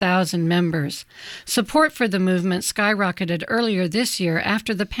100,000 members. Support for the movement skyrocketed earlier this year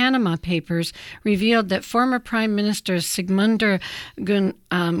after the Panama Papers revealed that former Prime Minister Sigmundur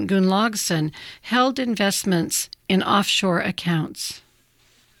Gunnlaugsson held investments in offshore accounts.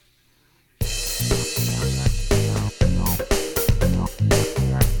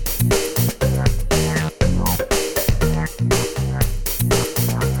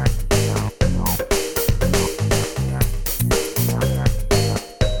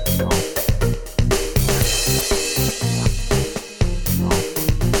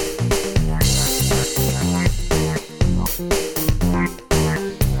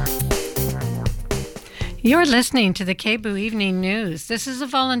 You're listening to the KBOO Evening News. This is a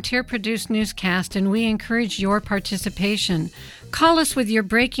volunteer-produced newscast, and we encourage your participation. Call us with your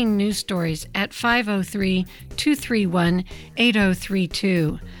breaking news stories at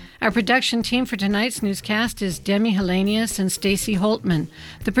 503-231-8032. Our production team for tonight's newscast is Demi Hellenius and Stacy Holtman.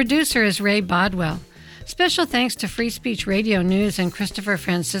 The producer is Ray Bodwell. Special thanks to Free Speech Radio News and Christopher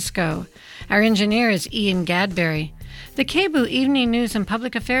Francisco. Our engineer is Ian Gadberry. The KBOO Evening News and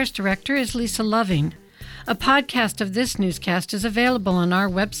Public Affairs Director is Lisa Loving. A podcast of this newscast is available on our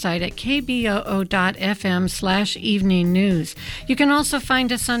website at kboo.fm/evening news. You can also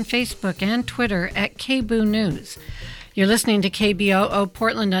find us on Facebook and Twitter at KBOO News. You're listening to KBOO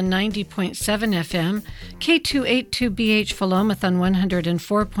Portland on 90.7 FM, K282BH Philomath on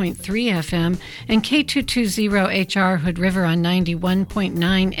 104.3 FM, and K220HR Hood River on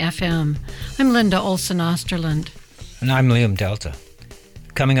 91.9 FM. I'm Linda Olson Osterland. And I'm Liam Delta.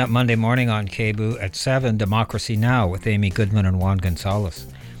 Coming up Monday morning on KBOO at 7, Democracy Now! With Amy Goodman and Juan Gonzalez.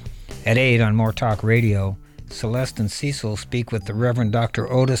 At 8 on More Talk Radio, Celeste and Cecil speak with the Reverend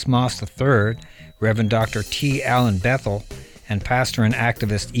Dr. Otis Moss III, Reverend Dr. T. Allen Bethel, and pastor and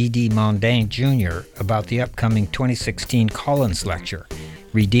activist E.D. Mondain Jr. about the upcoming 2016 Collins Lecture,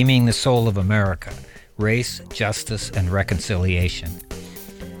 Redeeming the Soul of America, Race, Justice, and Reconciliation.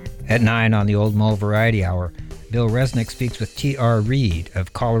 At 9 on the Old Mull Variety Hour, Bill Resnick speaks with T.R. Reed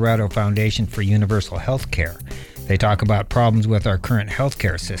of Colorado Foundation for Universal Health Care. They talk about problems with our current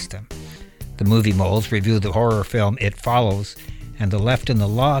healthcare system. The Movie Moles review the horror film It Follows, and the Left in the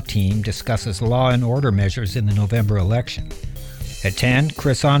Law team discusses law and order measures in the November election. At 10,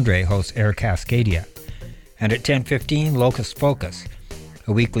 Chris Andre hosts Air Cascadia. And at 10:15, Locust Focus,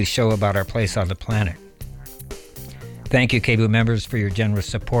 a weekly show about our place on the planet. Thank you, KBOO members, for your generous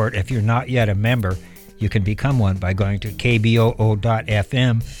support. If you're not yet a member, you can become one by going to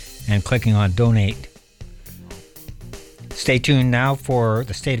kboo.fm and clicking on Donate. Stay tuned now for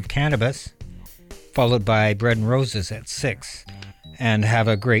the State of Cannabis, followed by Bread and Roses at 6. And have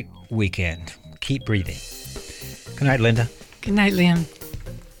a great weekend. Keep breathing. Good night, Linda. Good night, Liam.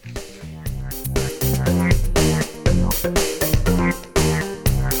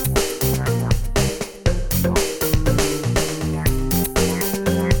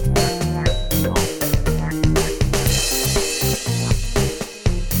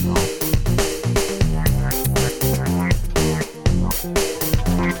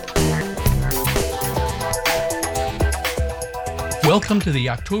 Welcome to the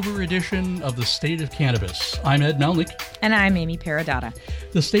October edition of the State of Cannabis. I'm Ed Melnick. And I'm Amy Paradata.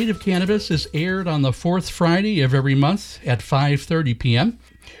 The State of Cannabis is aired on the fourth Friday of every month at 5:30 p.m.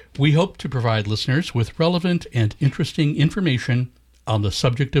 We hope to provide listeners with relevant and interesting information on the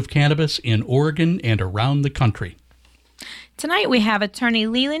subject of cannabis in Oregon and around the country. Tonight we have attorney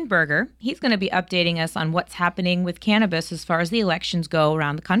Leland Berger. He's going to be updating us on what's happening with cannabis as far as the elections go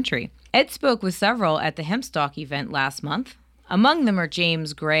around the country. Ed spoke with several at the Hempstock event last month. Among them are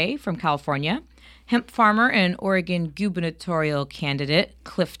James Gray from California, hemp farmer and Oregon gubernatorial candidate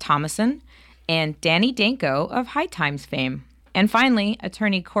Cliff Thomason, and Danny Danko of High Times fame. And finally,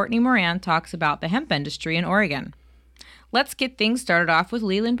 attorney Courtney Moran talks about the hemp industry in Oregon. Let's get things started off with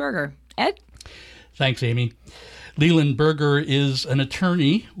Leland Berger. Ed? Thanks, Amy. Leland Berger is an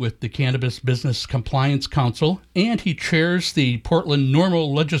attorney with the Cannabis Business Compliance Council, and he chairs the Portland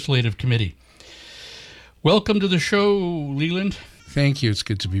Normal Legislative Committee. Welcome to the show, Leland. Thank you. It's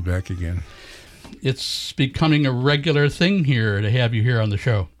good to be back again. It's becoming a regular thing here to have you here on the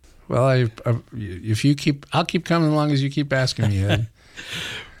show. Well, I'll keep coming as long as you keep asking me, Ed.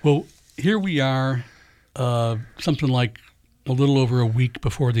 Well, here we are, something like a little over a week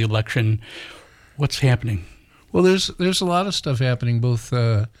before the election. What's happening? Well, there's a lot of stuff happening both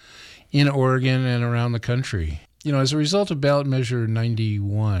in Oregon and around the country. You know, as a result of ballot measure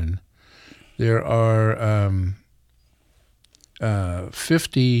 91, there are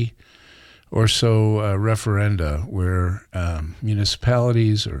 50 or so referenda where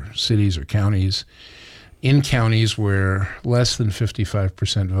municipalities or cities or counties in counties where less than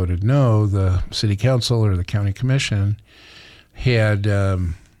 55% voted no, the city council or the county commission had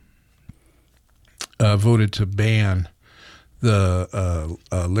voted to ban the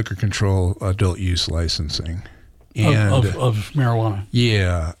liquor control adult use licensing. And, of marijuana.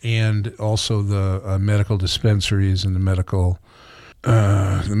 Yeah, and also the medical dispensaries and the medical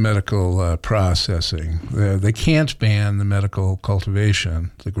processing. They can't ban the medical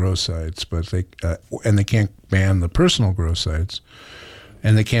cultivation, the grow sites, but they can't ban the personal grow sites,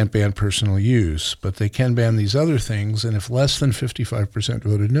 and they can't ban personal use, but they can ban these other things. And if less than 55%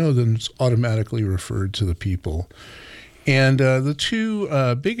 voted no, then it's automatically referred to the people. And the two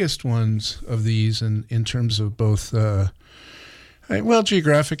biggest ones of these, in terms of both,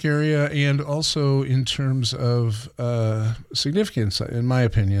 geographic area and also in terms of significance, in my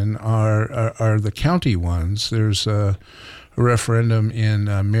opinion, are the county ones. There's a referendum in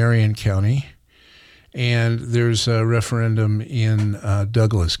Marion County, and there's a referendum in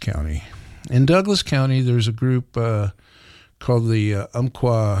Douglas County. In Douglas County, there's a group called the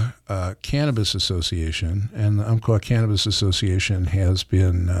Umpqua Cannabis Association, and the Umpqua Cannabis Association has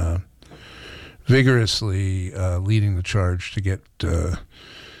been vigorously leading the charge to get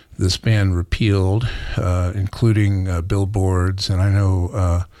this ban repealed, including billboards. And I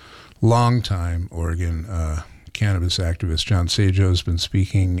know longtime Oregon cannabis activist John Sajo has been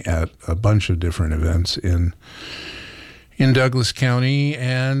speaking at a bunch of different events in Douglas County,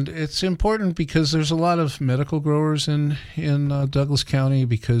 and it's important because there's a lot of medical growers in Douglas County,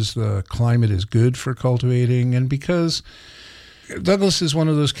 because the climate is good for cultivating, and because Douglas is one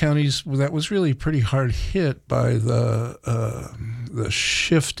of those counties that was really pretty hard hit by the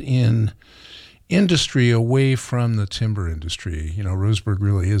shift in industry away from the timber industry. You know, Roseburg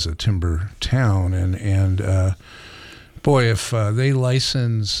really is a timber town, and boy, if they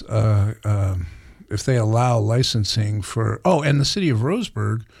license. If they allow licensing for, and the city of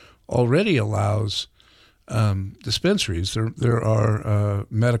Roseburg already allows dispensaries. There are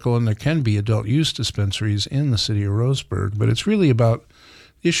medical and there can be adult use dispensaries in the city of Roseburg, but it's really about,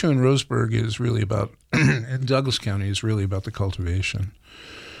 the issue in Roseburg is really about, and Douglas County is really about the cultivation.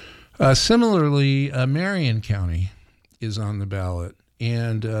 Similarly, Marion County is on the ballot,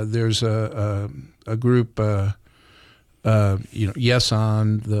 and there's a group, yes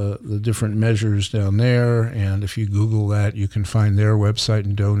on the different measures down there, and if you Google that, you can find their website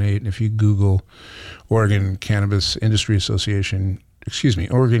and donate. And if you Google Oregon Cannabis Industry Association,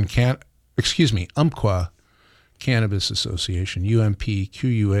 Umpqua Cannabis Association,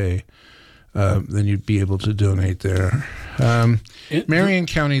 UMPQUA, then you'd be able to donate there. Marion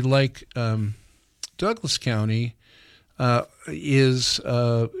County, like Douglas County, you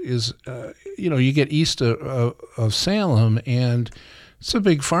get east of Salem, and it's a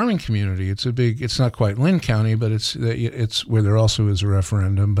big farming community. It's not quite Lynn County, but it's where there also is a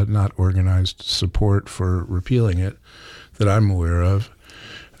referendum, but not organized support for repealing it that I'm aware of.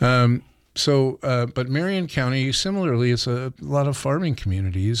 But Marion County, similarly, it's a lot of farming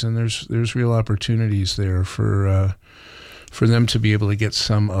communities, and there's real opportunities there for them to be able to get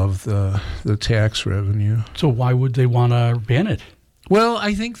some of the tax revenue. So why would they want to ban it? Well,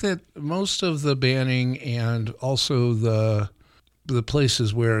 I think that most of the banning and also the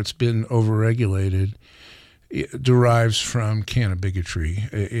places where it's been overregulated derives from canna bigotry.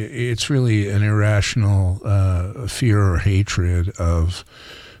 It's really an irrational fear or hatred of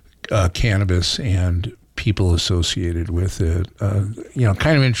cannabis and people associated with it.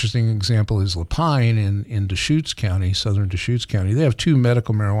 Kind of interesting example is Lapine in Deschutes County, southern Deschutes County. They have 2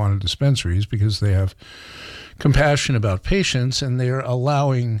 medical marijuana dispensaries because they have compassion about patients, and they're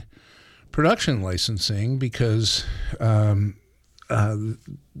allowing production licensing because there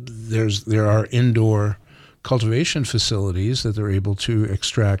are indoor cultivation facilities that they're able to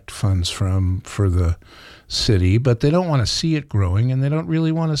extract funds from for the city, but they don't want to see it growing, and they don't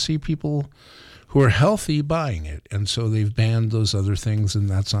really want to see people who are healthy buying it. And so they've banned those other things, and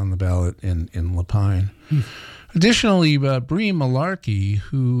that's on the ballot in Lapine. Additionally, Bree Malarkey,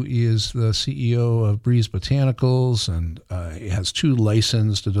 who is the CEO of Bree's Botanicals and has 2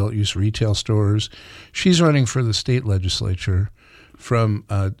 licensed adult use retail stores, she's running for the state legislature from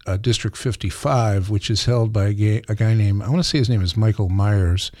District 55, which is held by a guy named, I want to say his name is Michael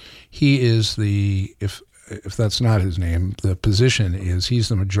Myers. He is if that's not his name, the position is he's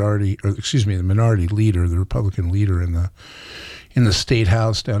the minority leader, the Republican leader in the state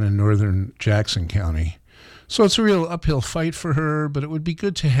house down in northern Jackson County. So it's a real uphill fight for her, but it would be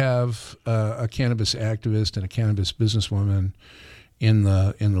good to have a cannabis activist and a cannabis businesswoman in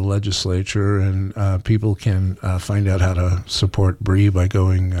the legislature, and people can find out how to support Bree by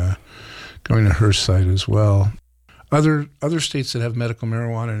going going to her site as well. Other states that have medical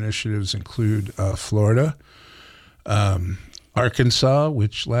marijuana initiatives include Florida, Arkansas,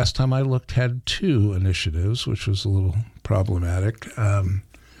 which last time I looked had 2 initiatives, which was a little problematic,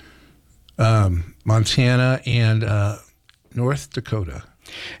 Montana, and North Dakota.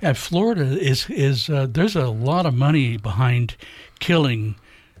 And Florida is there's a lot of money behind killing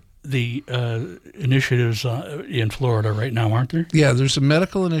the initiatives in Florida right now, aren't there? Yeah, there's a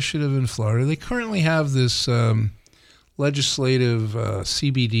medical initiative in Florida. They currently have this legislative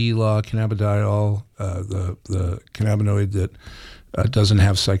CBD law, cannabidiol, the cannabinoid that doesn't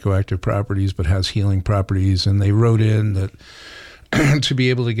have psychoactive properties but has healing properties. And they wrote in that to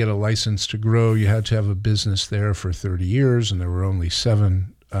be able to get a license to grow, you had to have a business there for 30 years, and there were only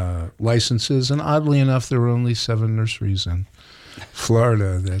 7 licenses. And oddly enough, there were only 7 nurseries in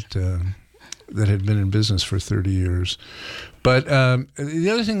Florida that had been in business for 30 years. But the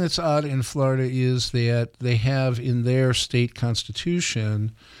other thing that's odd in Florida is that they have in their state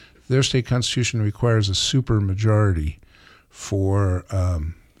constitution requires a supermajority for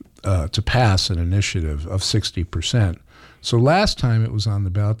to pass an initiative of 60%. So last time it was on the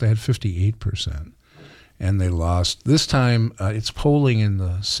ballot, they had 58%, and they lost. This time it's polling in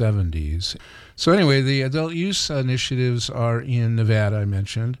the 70s. So anyway, the adult use initiatives are in Nevada, I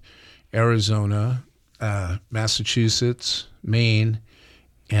mentioned, Arizona, Massachusetts, Maine,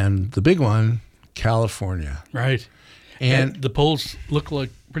 and the big one, California. Right. And the polls look like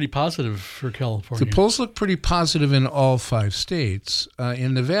pretty positive for California. The polls look pretty positive in all 5 states.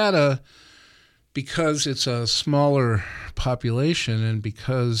 In Nevada, because it's a smaller population, and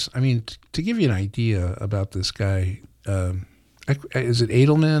because, I mean, to give you an idea about this guy, is it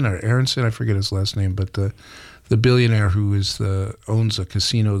Edelman or Aronson? I forget his last name, but the billionaire who owns a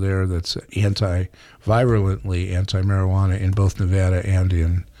casino there that's virulently anti-marijuana in both Nevada and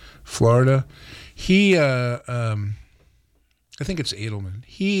in Florida. He, I think it's Edelman.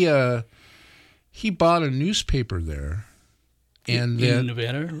 He bought a newspaper there, and in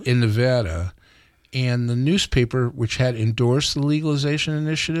Nevada. In Nevada, and the newspaper, which had endorsed the legalization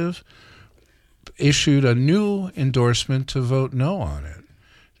initiative, issued a new endorsement to vote no on it.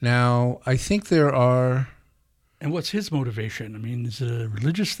 Now, I think there are. And what's his motivation? I mean, is it a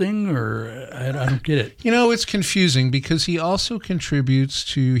religious thing, or I don't get it? You know, it's confusing because he also contributes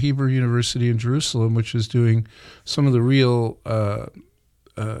to Hebrew University in Jerusalem, which is doing some of the real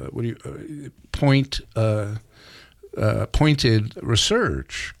pointed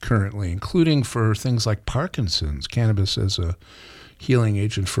research currently, including for things like Parkinson's, cannabis as a healing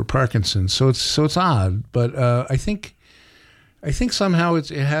agent for Parkinson's. So it's odd, but I think somehow it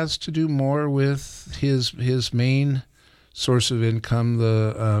has to do more with his main source of income,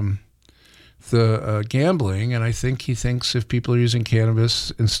 the gambling, and I think he thinks if people are using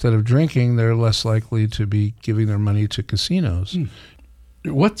cannabis instead of drinking, they're less likely to be giving their money to casinos.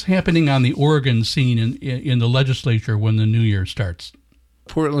 What's happening on the Oregon scene in the legislature when the new year starts?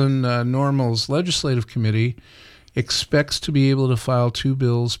 Portland NORML's legislative committee expects to be able to file 2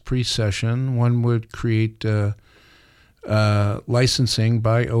 bills pre-session. One would create licensing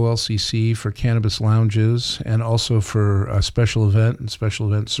by OLCC for cannabis lounges and also for a special event and special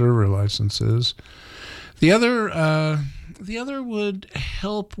event server licenses. The other would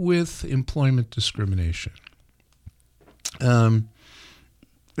help with employment discrimination. And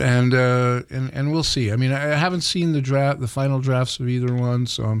we'll see. I mean, I haven't seen the final drafts of either one,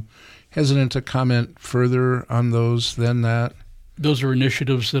 so I'm hesitant to comment further on those than that. Those are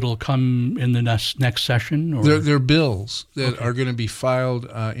initiatives that'll come in the next session? Or? They're bills that are going to be filed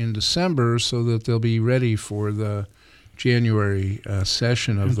in December so that they'll be ready for the January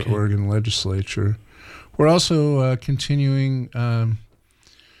session of the Oregon legislature. We're also continuing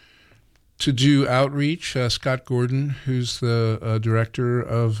to do outreach. Scott Gordon, who's the director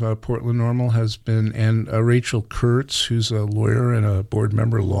of Portland NORML, has been, and Rachel Kurtz, who's a lawyer and a board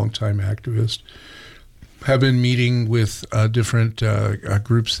member, a longtime activist, have been meeting with different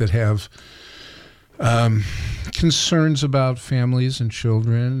groups that have concerns about families and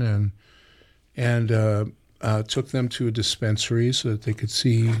children, and took them to a dispensary so that they could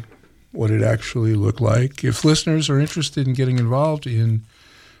see what it actually looked like. If listeners are interested in getting involved in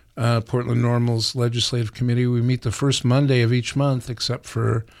Portland NORML's legislative committee, we meet the first Monday of each month, except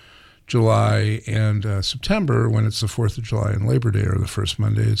for July and September, when it's the 4th of July and Labor Day are the first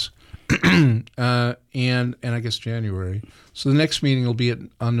Mondays. And I guess January. So the next meeting will be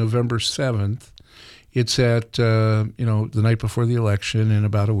on November 7th. It's at the night before the election in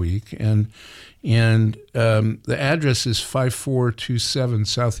about a week, and the address is 5427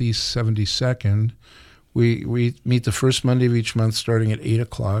 Southeast 72nd. We meet the first Monday of each month, starting at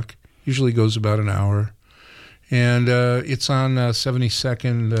 8:00, Usually goes about an hour. And it's on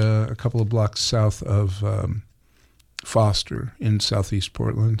 72nd, a couple of blocks south of Foster in southeast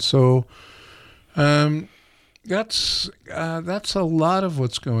Portland. So that's a lot of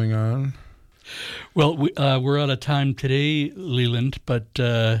what's going on. Well, we're out of time today, Leland, but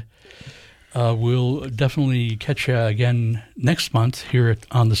we'll definitely catch you again next month here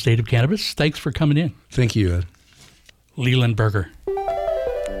on the State of Cannabis. Thanks for coming in. Thank you, Ed. Leland Berger.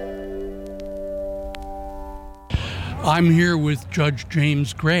 I'm here with Judge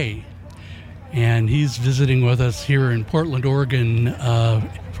James Gray, and he's visiting with us here in Portland, Oregon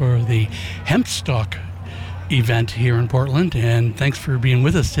for the Hempstock event here in Portland, and thanks for being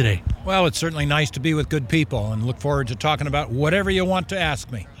with us today. Well, it's certainly nice to be with good people and look forward to talking about whatever you want to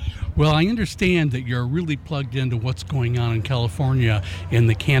ask me. Well, I understand that you're really plugged into what's going on in California in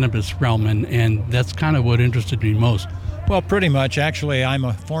the cannabis realm, and that's kind of what interested me most. Well, pretty much. Actually, I'm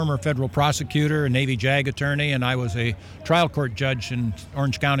a former federal prosecutor, a Navy JAG attorney, and I was a trial court judge in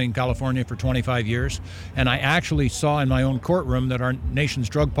Orange County in California for 25 years. And I actually saw in my own courtroom that our nation's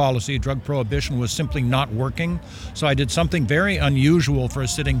drug policy, drug prohibition, was simply not working. So I did something very unusual for a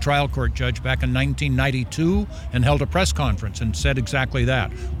sitting trial court judge back in 1992 and held a press conference and said exactly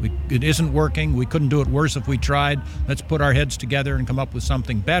that. It isn't working. We couldn't do it worse if we tried. Let's put our heads together and come up with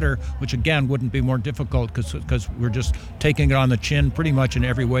something better, which again wouldn't be more difficult because we're just taking it on the chin pretty much in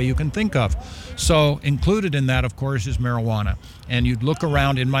every way you can think of. So included in that, of course, is marijuana. And you'd look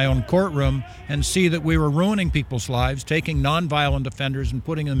around in my own courtroom and see that we were ruining people's lives, taking nonviolent offenders and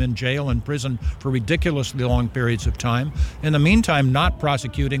putting them in jail and prison for ridiculously long periods of time. In the meantime, not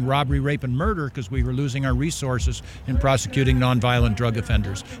prosecuting robbery, rape, and murder because we were losing our resources in prosecuting nonviolent drug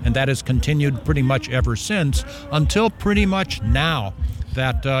offenders. And that has continued pretty much ever since until pretty much now.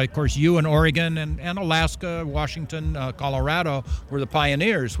 That, of course, you in Oregon and Alaska, Washington, Colorado were the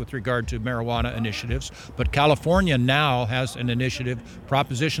pioneers with regard to marijuana initiatives. But California now has an initiative,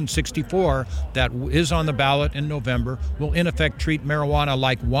 Proposition 64, that is on the ballot in November, will in effect treat marijuana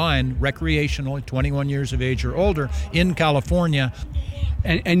like wine, recreational, 21 years of age or older, in California.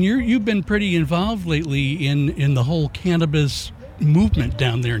 And you've been pretty involved lately in the whole cannabis movement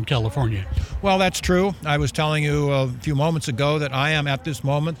down there in California. Well, that's true. I was telling you a few moments ago that I am at this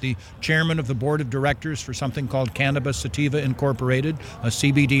moment the chairman of the board of directors for something called Cannabis Sativa Incorporated, a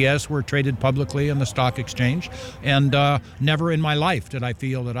CBDS. We're traded publicly on the stock exchange. And never in my life did I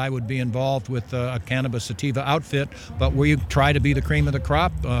feel that I would be involved with a cannabis sativa outfit, but we try to be the cream of the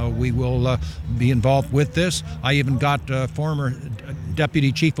crop. We will be involved with this. I even got former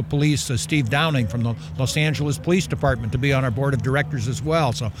Deputy Chief of Police Steve Downing from the Los Angeles Police Department to be on our board of directors as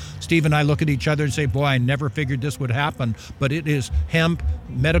well. So Steve and I look at each other and say, boy, I never figured this would happen, but it is hemp,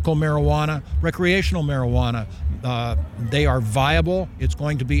 medical marijuana, recreational marijuana. They are viable. It's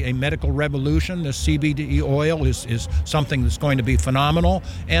going to be a medical revolution. The CBD oil is something that's going to be phenomenal.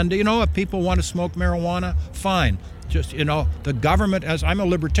 And, if people want to smoke marijuana, fine. Just, the government, as I'm a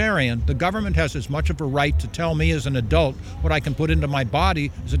libertarian, the government has as much of a right to tell me as an adult what I can put into my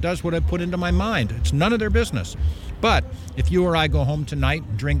body as it does what I put into my mind. It's none of their business. But if you or I go home tonight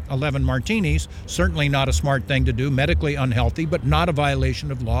and drink 11 martinis, certainly not a smart thing to do, medically unhealthy, but not a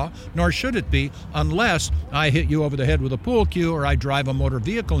violation of law, nor should it be, unless I hit you over the head with a pool cue or I drive a motor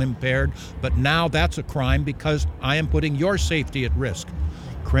vehicle impaired. But now that's a crime because I am putting your safety at risk.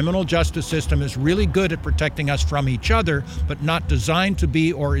 Criminal justice system is really good at protecting us from each other, but not designed to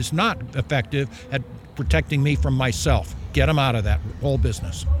be or is not effective at protecting me from myself. Get them out of that whole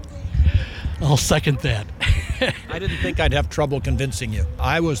business. I'll second that. I didn't think I'd have trouble convincing you.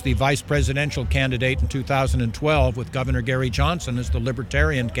 I was the vice presidential candidate in 2012 with Governor Gary Johnson as the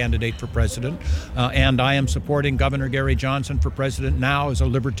Libertarian candidate for president, and I am supporting Governor Gary Johnson for president now as a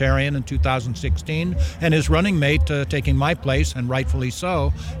Libertarian in 2016, and his running mate, taking my place, and rightfully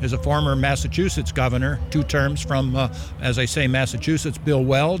so, is a former Massachusetts governor, 2 terms from, as I say, Massachusetts, Bill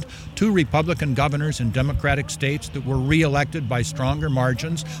Weld, 2 Republican governors in Democratic states that were reelected by stronger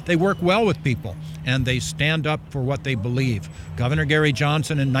margins. They work well with people, and they stand up for what they believe. Governor Gary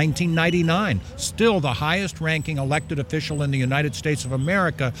Johnson in 1999, still the highest ranking elected official in the United States of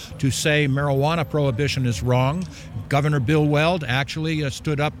America to say marijuana prohibition is wrong. Governor Bill Weld actually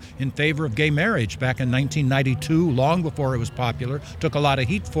stood up in favor of gay marriage back in 1992, long before it was popular, took a lot of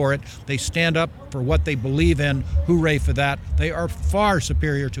heat for it. They stand up for what they believe in. Hooray for that. They are far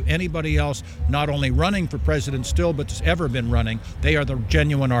superior to anybody else, not only running for president still, but has ever been running. They are the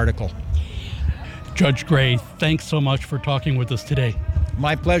genuine article. Judge Gray, thanks so much for talking with us today.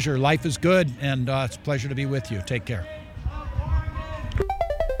 My pleasure. Life is good, and it's a pleasure to be with you. Take care.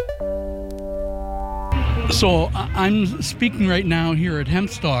 So I'm speaking right now here at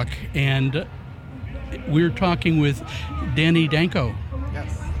Hempstock, and we're talking with Danny Danko,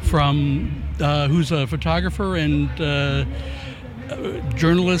 from who's a photographer and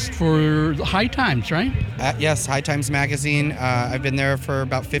journalist for High Times, right? Yes, High Times magazine. I've been there for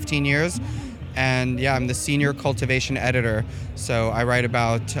about 15 years, and I'm the senior cultivation editor. So I write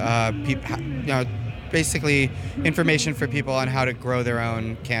about basically information for people on how to grow their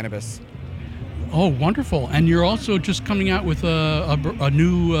own cannabis. Oh, wonderful! And you're also just coming out with a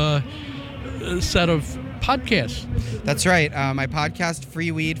new set of podcasts. That's right. My podcast,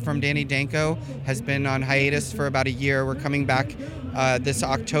 Free Weed from Danny Danko, has been on hiatus for about a year. We're coming back this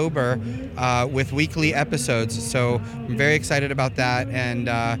October with weekly episodes. So I'm very excited about that, and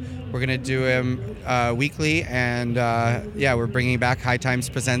we're going to do them weekly. And we're bringing back High Times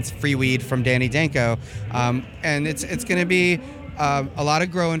Presents Free Weed from Danny Danko, and it's going to be a lot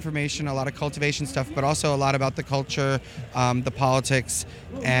of grow information, a lot of cultivation stuff, but also a lot about the culture, the politics,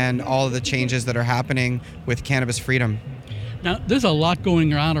 and all of the changes that are happening with cannabis freedom. Now, there's a lot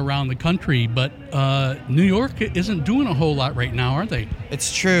going on around the country, but New York isn't doing a whole lot right now, are they?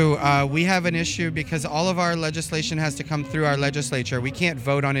 It's true. We have an issue because all of our legislation has to come through our legislature. We can't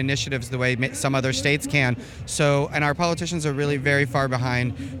vote on initiatives the way some other states can. So, and our politicians are really very far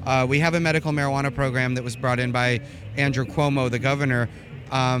behind. We have a medical marijuana program that was brought in by Andrew Cuomo, the governor,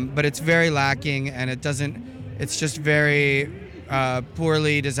 but it's very lacking, and it's just very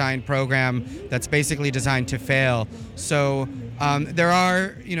poorly designed program that's basically designed to fail. So there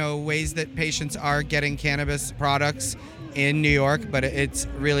are, ways that patients are getting cannabis products in New York, but it's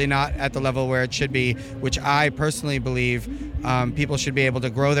really not at the level where it should be, which I personally believe people should be able to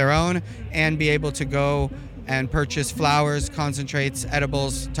grow their own and be able to go and purchase flowers, concentrates,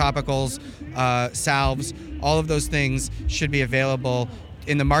 edibles, topicals, salves. All of those things should be available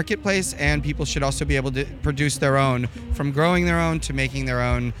in the marketplace, and people should also be able to produce their own, from growing their own to making their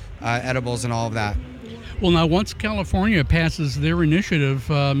own edibles and all of that. Well, now, once California passes their initiative,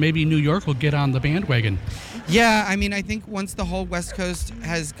 maybe New York will get on the bandwagon. Yeah, I think once the whole West Coast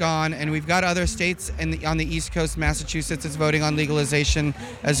has gone, and we've got other states on the East Coast, Massachusetts is voting on legalization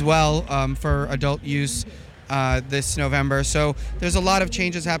as well for adult use this November. So there's a lot of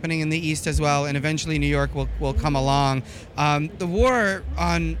changes happening in the East as well, and eventually New York will come along. The war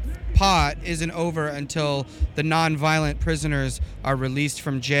on pot isn't over until the non-violent prisoners are released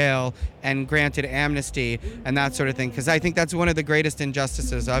from jail and granted amnesty and that sort of thing, because I think that's one of the greatest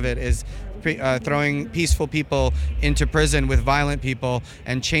injustices of it, is throwing peaceful people into prison with violent people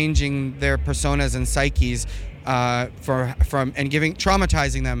and changing their personas and psyches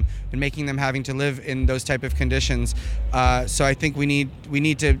traumatizing them and making them having to live in those type of conditions. So I think we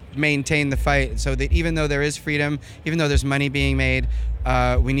need to maintain the fight, so that even though there is freedom, even though there's money being made,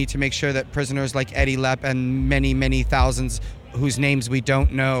 we need to make sure that prisoners like Eddie Lepp and many, many thousands whose names we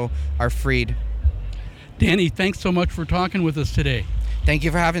don't know are freed. Danny, thanks so much for talking with us today. Thank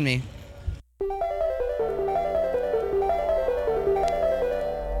you for having me.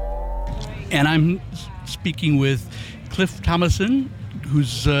 And I'm speaking with Cliff Thomason,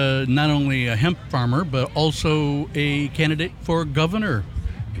 who's not only a hemp farmer, but also a candidate for governor.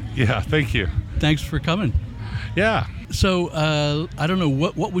 Yeah, thank you. Thanks for coming. Yeah. So I don't know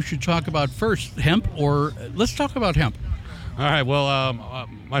what we should talk about first, hemp, or let's talk about hemp. All right. Well,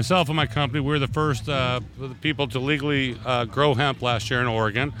 myself and my company, we're the first people to legally grow hemp last year in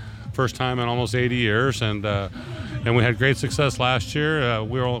Oregon. First time in almost 80 years, and we had great success last year.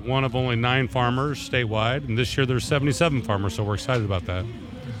 We were one of only 9 farmers statewide, and this year there's 77 farmers, so we're excited about that.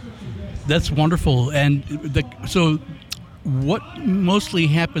 That's wonderful. And so what mostly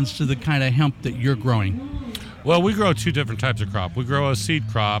happens to the kind of hemp that you're growing? Well, we grow 2 different types of crop. We grow a seed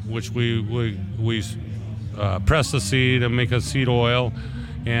crop, which we press the seed and make a seed oil,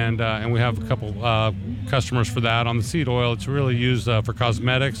 and we have a couple customers for that. On the seed oil, it's really used for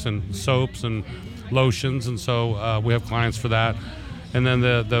cosmetics and soaps and lotions, and so we have clients for that. And then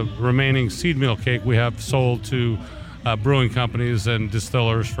the remaining seed meal cake we have sold to brewing companies and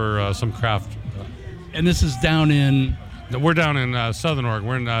distillers for some craft. And this is down in? We're down in Southern Oregon.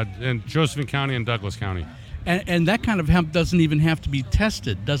 We're in Josephine County and Douglas County. And that kind of hemp doesn't even have to be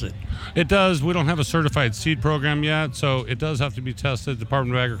tested, does it? It does. We don't have a certified seed program yet, so it does have to be tested.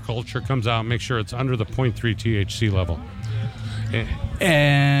 Department of Agriculture comes out and makes sure it's under the 0.3 THC level.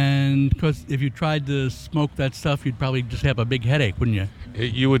 And because if you tried to smoke that stuff, you'd probably just have a big headache, wouldn't you?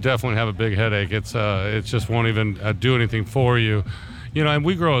 You would definitely have a big headache. It just won't even do anything for you. And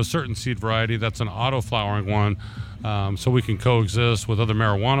we grow a certain seed variety that's an auto-flowering one, so we can coexist with other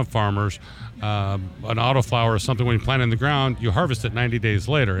marijuana farmers. An autoflower is something when you plant it in the ground, you harvest it 90 days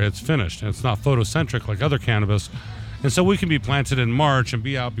later. It's finished, and it's not photocentric like other cannabis. And so we can be planted in March and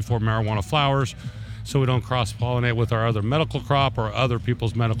be out before marijuana flowers, so we don't cross-pollinate with our other medical crop or other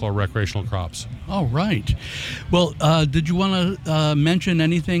people's medical or recreational crops. All right. Well, did you want to mention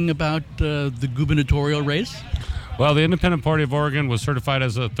anything about the gubernatorial race? Well, the Independent Party of Oregon was certified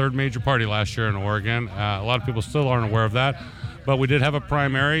as a third major party last year in Oregon. A lot of people still aren't aware of that. But we did have a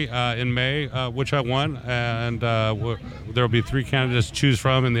primary in May, which I won, and there will be 3 candidates to choose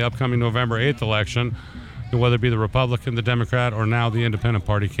from in the upcoming November 8th election, whether it be the Republican, the Democrat, or now the Independent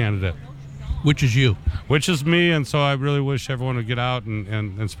Party candidate. Which is you? Which is me, and so I really wish everyone would get out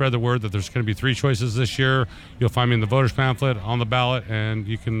and spread the word that there's going to be 3 choices this year. You'll find me in the voters pamphlet, on the ballot, and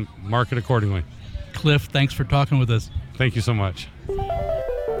you can mark it accordingly. Cliff, thanks for talking with us. Thank you so much.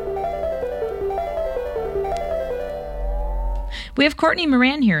 We have Courtney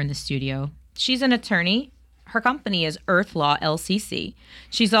Moran here in the studio. She's an attorney. Her company is Earth Law LCC.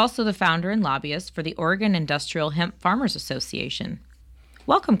 She's also the founder and lobbyist for the Oregon Industrial Hemp Farmers Association.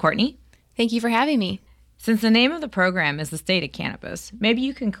 Welcome, Courtney. Thank you for having me. Since the name of the program is the State of Cannabis, maybe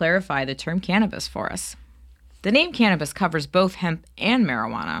you can clarify the term cannabis for us. The name cannabis covers both hemp and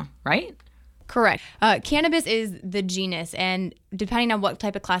marijuana, right? Correct. Cannabis is the genus, and depending on what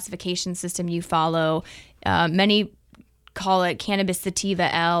type of classification system you follow, many call it cannabis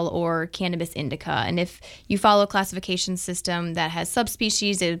sativa L or cannabis indica. And if you follow a classification system that has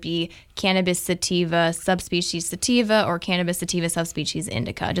subspecies, it would be cannabis sativa subspecies sativa or cannabis sativa subspecies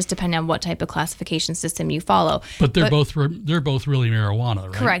indica, just depending on what type of classification system you follow. But they're both really marijuana,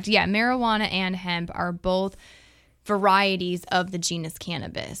 right? Correct. Yeah, marijuana and hemp are both varieties of the genus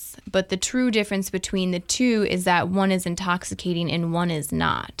cannabis. But the true difference between the two is that one is intoxicating and one is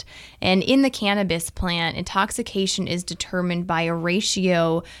not. And in the cannabis plant, intoxication is determined by a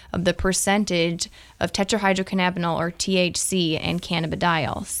ratio of the percentage of tetrahydrocannabinol or THC and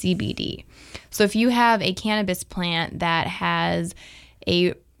cannabidiol, CBD. So if you have a cannabis plant that has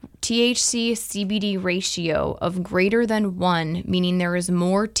a THC CBD ratio of greater than 1, meaning there is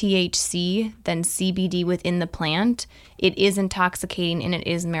more THC than CBD within the plant, it is intoxicating and it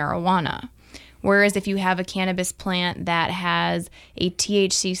is marijuana. Whereas if you have a cannabis plant that has a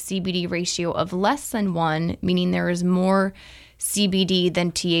THC CBD ratio of less than 1, meaning there is more CBD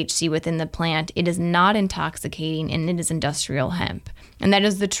than THC within the plant, it is not intoxicating and it is industrial hemp. And that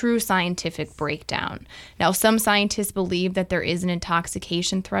is the true scientific breakdown. Now, some scientists believe that there is an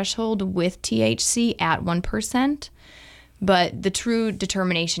intoxication threshold with THC at 1%, but the true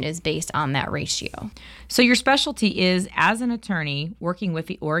determination is based on that ratio. So your specialty is, as an attorney, working with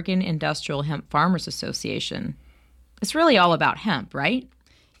the Oregon Industrial Hemp Farmers Association. It's really all about hemp, right?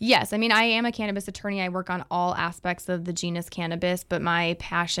 Yes. I mean, I am a cannabis attorney. I work on all aspects of the genus cannabis, but my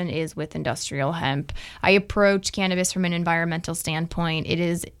passion is with industrial hemp. I approach cannabis from an environmental standpoint. It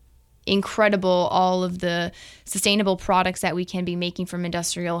is incredible, all of the sustainable products that we can be making from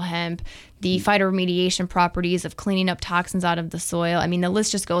industrial hemp, the phytoremediation properties of cleaning up toxins out of the soil. I mean, the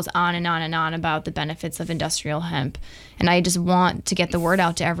list just goes on and on and on about the benefits of industrial hemp. And I just want to get the word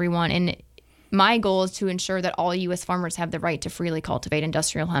out to everyone. And my goal is to ensure that all U.S. farmers have the right to freely cultivate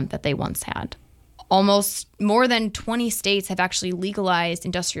industrial hemp that they once had. Almost more than 20 states have actually legalized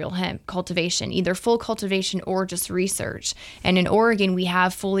industrial hemp cultivation, either full cultivation or just research. And in Oregon, we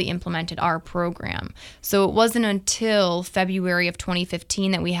have fully implemented our program. So it wasn't until February of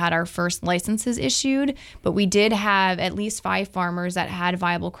 2015 that we had our first licenses issued, but we did have at least 5 farmers that had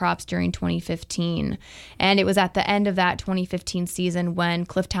viable crops during 2015. And it was at the end of that 2015 season when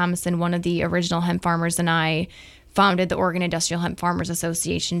Cliff Thomason, one of the original hemp farmers, and I founded the Oregon Industrial Hemp Farmers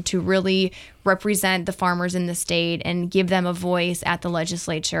Association to really represent the farmers in the state and give them a voice at the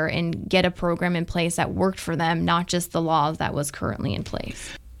legislature and get a program in place that worked for them, not just the laws that was currently in place.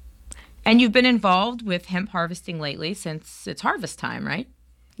 And you've been involved with hemp harvesting lately since it's harvest time, right?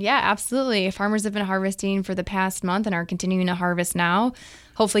 Yeah, absolutely. Farmers have been harvesting for the past month and are continuing to harvest now,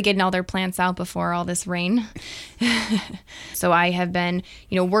 hopefully getting all their plants out before all this rain. So I have been,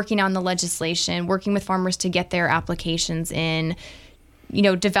 working on the legislation, working with farmers to get their applications in,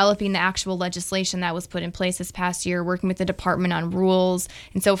 developing the actual legislation that was put in place this past year, working with the department on rules.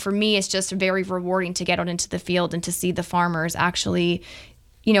 And so for me, it's just very rewarding to get out into the field and to see the farmers actually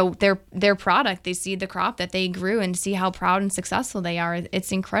their product. They see the crop that they grew and see how proud and successful they are.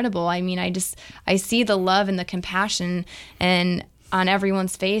 It's incredible. I mean, I see the love and the compassion and on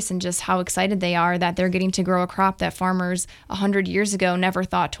everyone's face and just how excited they are that they're getting to grow a crop that farmers 100 years ago never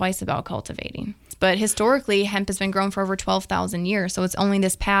thought twice about cultivating. But historically, hemp has been grown for over 12,000 years. So it's only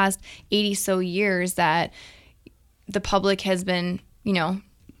this past 80 so years that the public has been,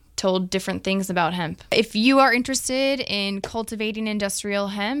 told different things about hemp. If you are interested in cultivating industrial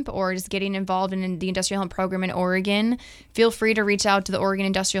hemp or just getting involved in the industrial hemp program in Oregon, feel free to reach out to the Oregon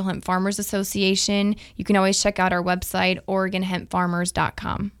Industrial Hemp Farmers Association. You can always check out our website,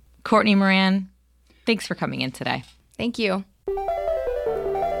 OregonHempFarmers.com. Courtney Moran, thanks for coming in today. Thank you.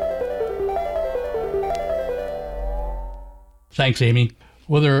 Thanks, Amy.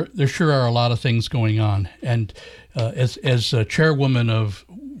 Well, there sure are a lot of things going on. And as chairwoman of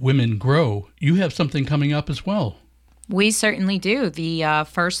Women Grow, you have something coming up as well. We certainly do. The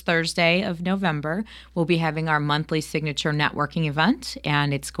first Thursday of November, we'll be having our monthly signature networking event,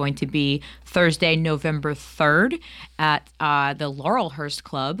 and it's going to be Thursday, November 3rd at the Laurelhurst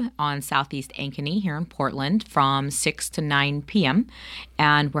Club on Southeast Ankeny here in Portland from 6 to 9 p.m.,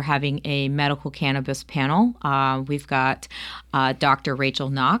 and we're having a medical cannabis panel. We've got Dr. Rachel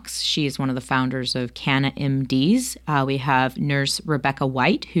Knox. She is one of the founders of Canna MDs. We have Nurse Rebecca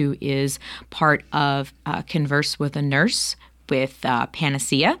White, who is part of Converse with a Nurse with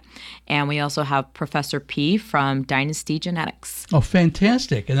Panacea. And we also have Professor P from Dynasty Genetics. Oh,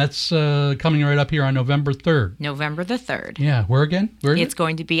 fantastic. And that's coming right up here on November 3rd. November the 3rd. Yeah. Where again? It's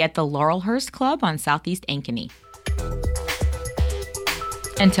going to be at the Laurelhurst Club on Southeast Ankeny.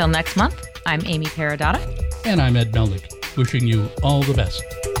 Until next month, I'm Amy Peridata. And I'm Ed Melnick, wishing you all the best.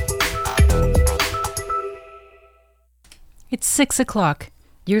 It's 6 o'clock.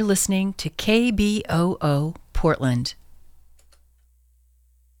 You're listening to KBOO Portland.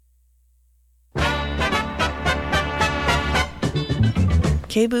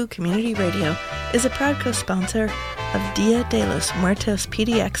 KBOO Community Radio is a proud co-sponsor of Dia de los Muertos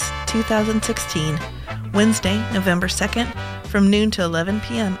PDX 2016, Wednesday, November 2nd, from noon to 11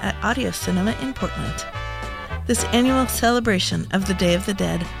 p.m. at Audio Cinema in Portland. This annual celebration of the Day of the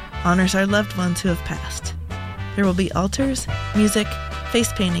Dead honors our loved ones who have passed. There will be altars, music,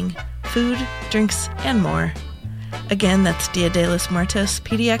 face painting, food, drinks, and more. Again, that's Dia de los Muertos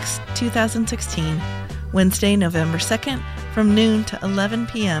PDX 2016, Wednesday, November 2nd, from noon to 11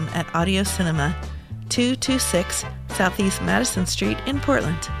 p.m. at Audio Cinema, 226 Southeast Madison Street in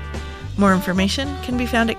Portland. More information can be found at